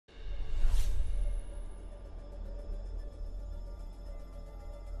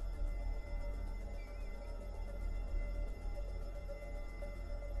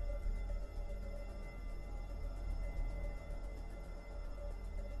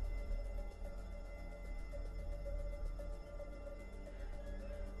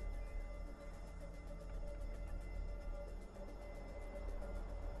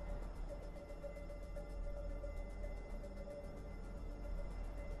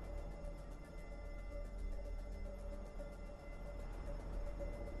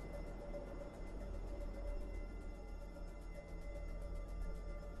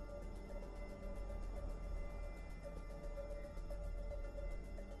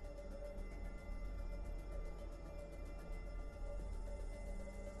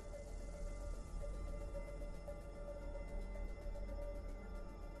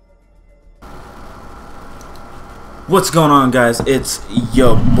What's going on, guys? It's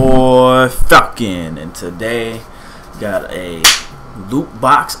your boy Falcon, and today got a loot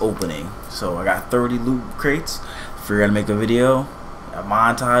box opening. So I got 30 loot crates. Figured I'd make a video, a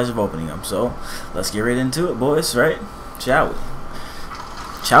montage of opening them. So let's get right into it, boys. Right? Shall we?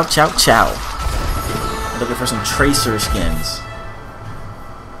 Chow, chow, chow. Looking for some tracer skins.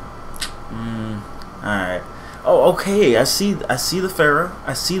 Alright. Oh, okay. I see the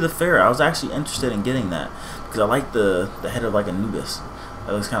Farah. I was actually interested in getting that because I like the head of like Anubis.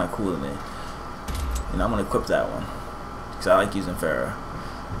 That looks kind of cool to me. And I'm gonna equip that one because I like using Farah.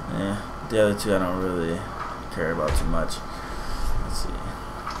 Yeah, the other two I don't really care about too much. Let's see.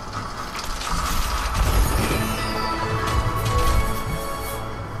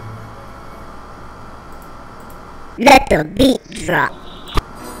 Let the beat drop.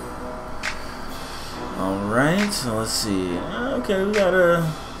 Alright, so let's see. Okay, we got a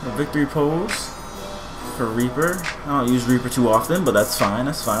victory pose for Reaper. I don't use Reaper too often, but that's fine.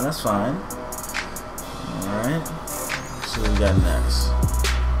 That's fine. Alright, so we got next.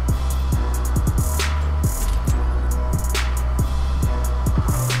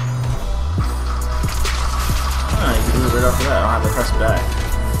 Alright, you can do it right off of that. I don't have to press back.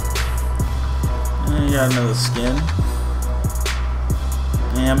 And you got another skin.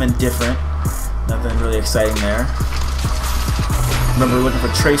 And I'm indifferent. Nothing really exciting there. Remember, we're looking for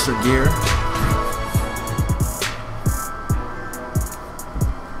tracer gear.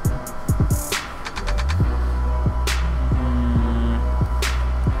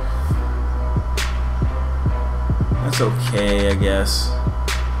 That's okay, I guess.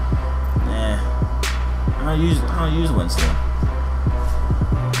 Nah, I don't use Winston.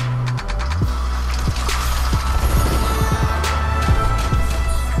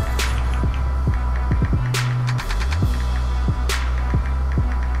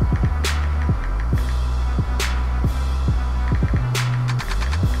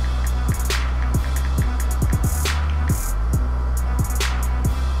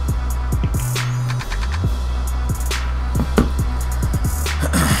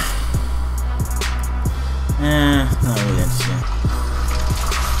 Not really interesting.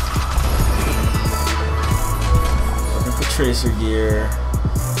 Looking for tracer gear.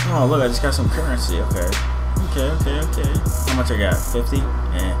 Oh, look, I just got some currency. Okay. How much I got? 50?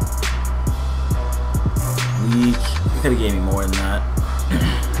 Eh. Weak. You could have gave me more than that.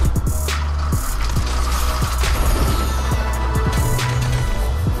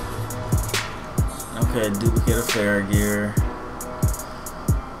 Okay, duplicate of Farah gear.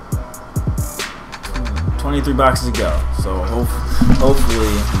 23 boxes to go, so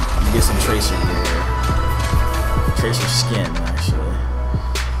hopefully you get some tracer gear, tracer skin actually.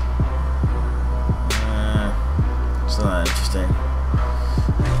 Still not interesting.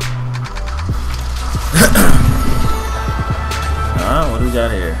 What do we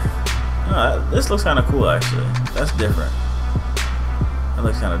got here? This looks kind of cool actually. That's different. That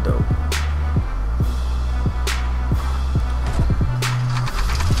looks kind of dope.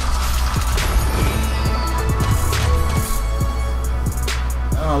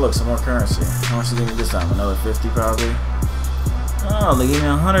 Oh, look, some more currency. How much did they give me this time? Another 50 probably? Oh, they gave me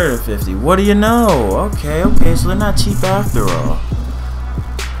 150. What do you know? Okay, so they're not cheap after all.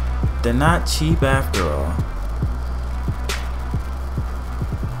 They're not cheap after all.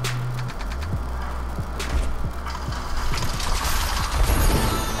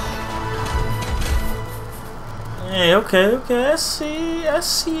 Hey, okay, I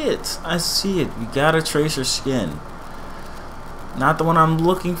see it. You got a tracer skin. Not the one I'm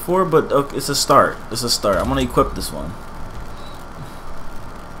looking for, but okay, it's a start. I'm gonna equip this one.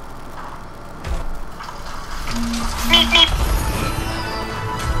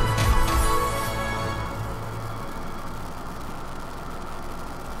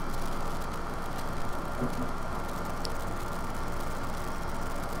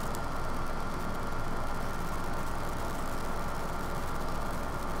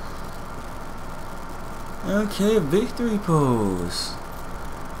 Okay, victory pose.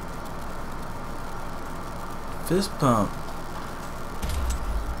 Fist pump.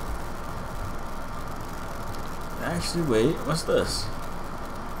 Actually, wait, what's this?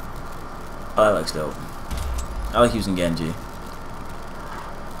 Oh, that looks dope. I like using Genji.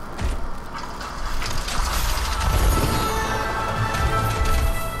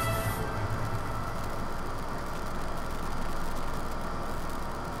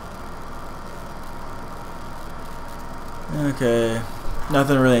 Okay,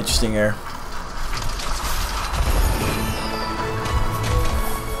 nothing really interesting here.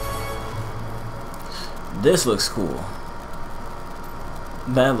 This looks cool.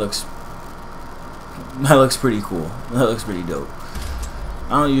 That looks That looks pretty cool. That looks pretty dope.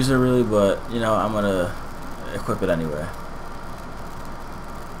 I don't use it really, but you know, I'm gonna equip it anyway.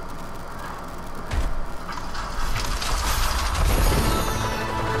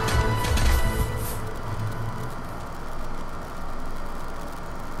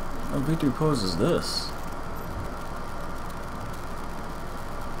 What victory pose is this?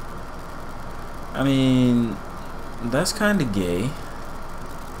 I mean, that's kind of gay.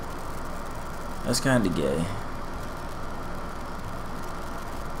 That's kind of gay.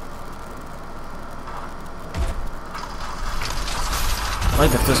 I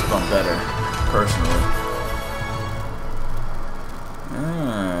like the fist bump better, personally.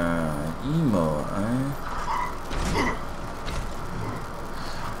 Emo,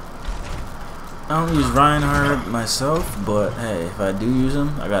 I don't use Reinhardt myself, but hey, if I do use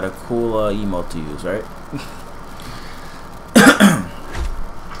him, I got a cool emote to use, right?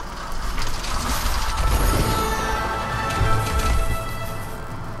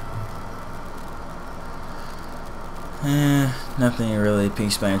 Nothing really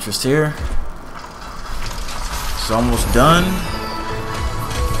piques my interest here. It's almost done.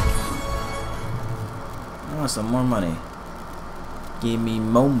 I want some more money. Give me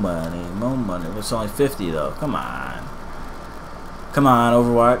more money, more money. It's only 50 though. Come on. Come on,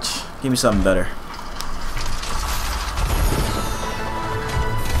 Overwatch. Give me something better.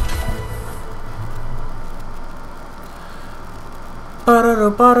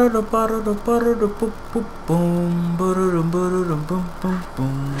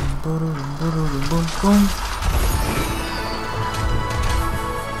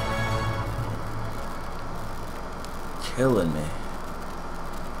 Killing me.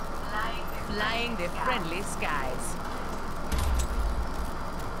 Flying the friendly skies.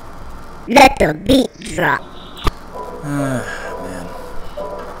 Let the beat drop. Man.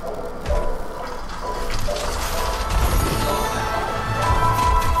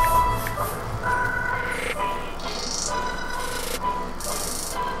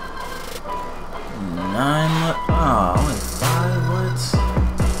 Oh, only 5? What?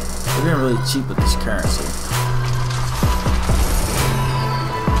 They're getting really cheap with this currency.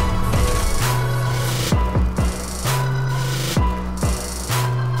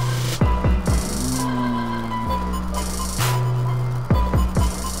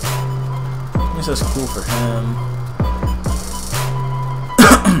 I guess that's cool for him. I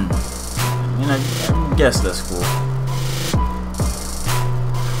mean, I guess that's cool.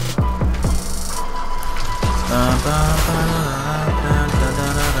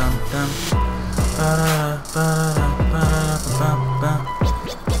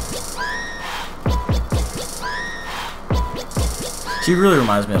 She really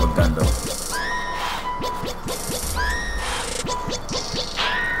reminds me of a Gundam.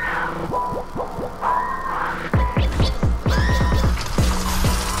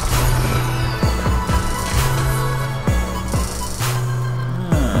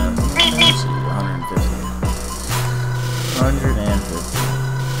 Let's see, 150. 150.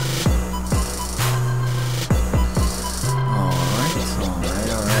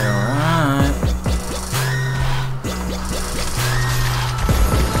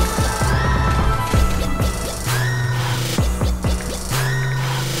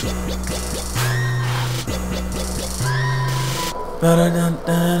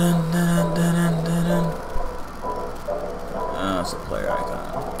 That's a player icon.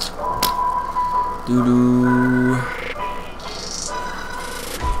 Doo-doo.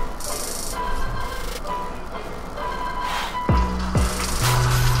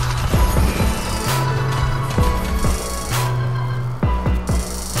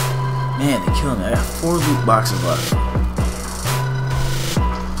 Man, they killed me. I got 4 loot boxes left.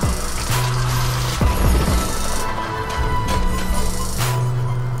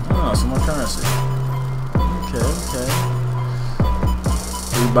 Oh, some more currency. Okay.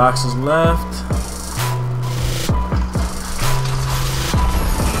 3 boxes left.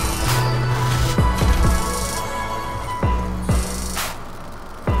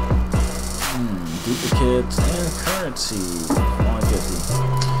 Duplicates and currency.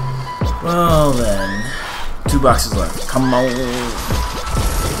 150. Well then, 2 boxes left. Come on.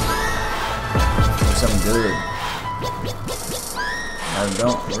 Something good. I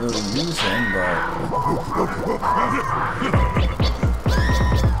don't really use him, but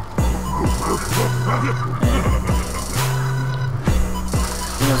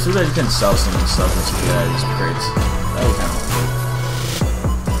you know, so that you can sell some of the stuff that you get out of these crates. That would kind of